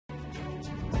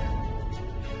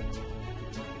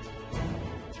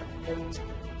Hi,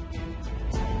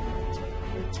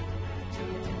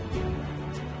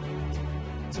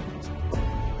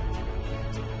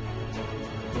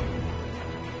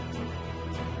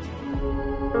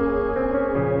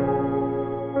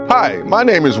 my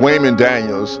name is Wayman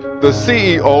Daniels, the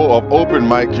CEO of Open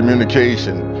Mic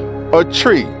Communication. A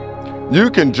tree.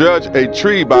 You can judge a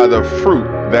tree by the fruit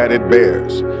that it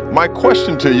bears. My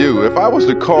question to you, if I was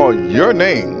to call your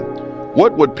name,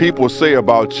 what would people say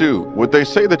about you? Would they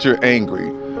say that you're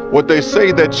angry? Would they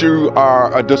say that you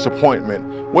are a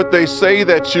disappointment? Would they say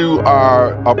that you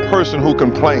are a person who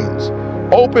complains?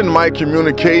 Open Mic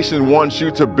Communication wants you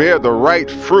to bear the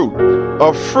right fruit.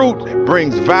 A fruit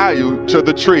brings value to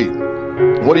the tree.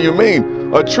 What do you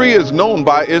mean? A tree is known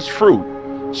by its fruit.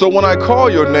 So when I call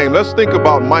your name, let's think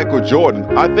about Michael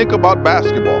Jordan. I think about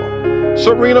basketball.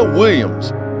 Serena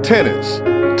Williams, tennis.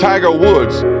 Tiger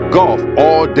Woods, golf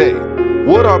all day.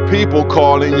 What are people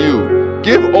calling you?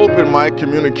 Give Open Mic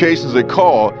Communications a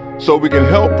call so we can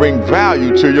help bring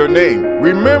value to your name.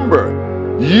 Remember,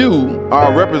 you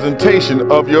are a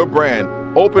representation of your brand.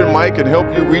 Open Mic can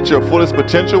help you reach your fullest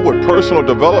potential with personal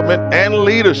development and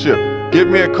leadership. Give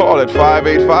me a call at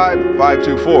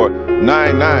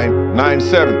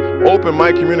 585-524-9997. Open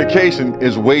Mic Communication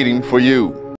is waiting for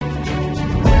you.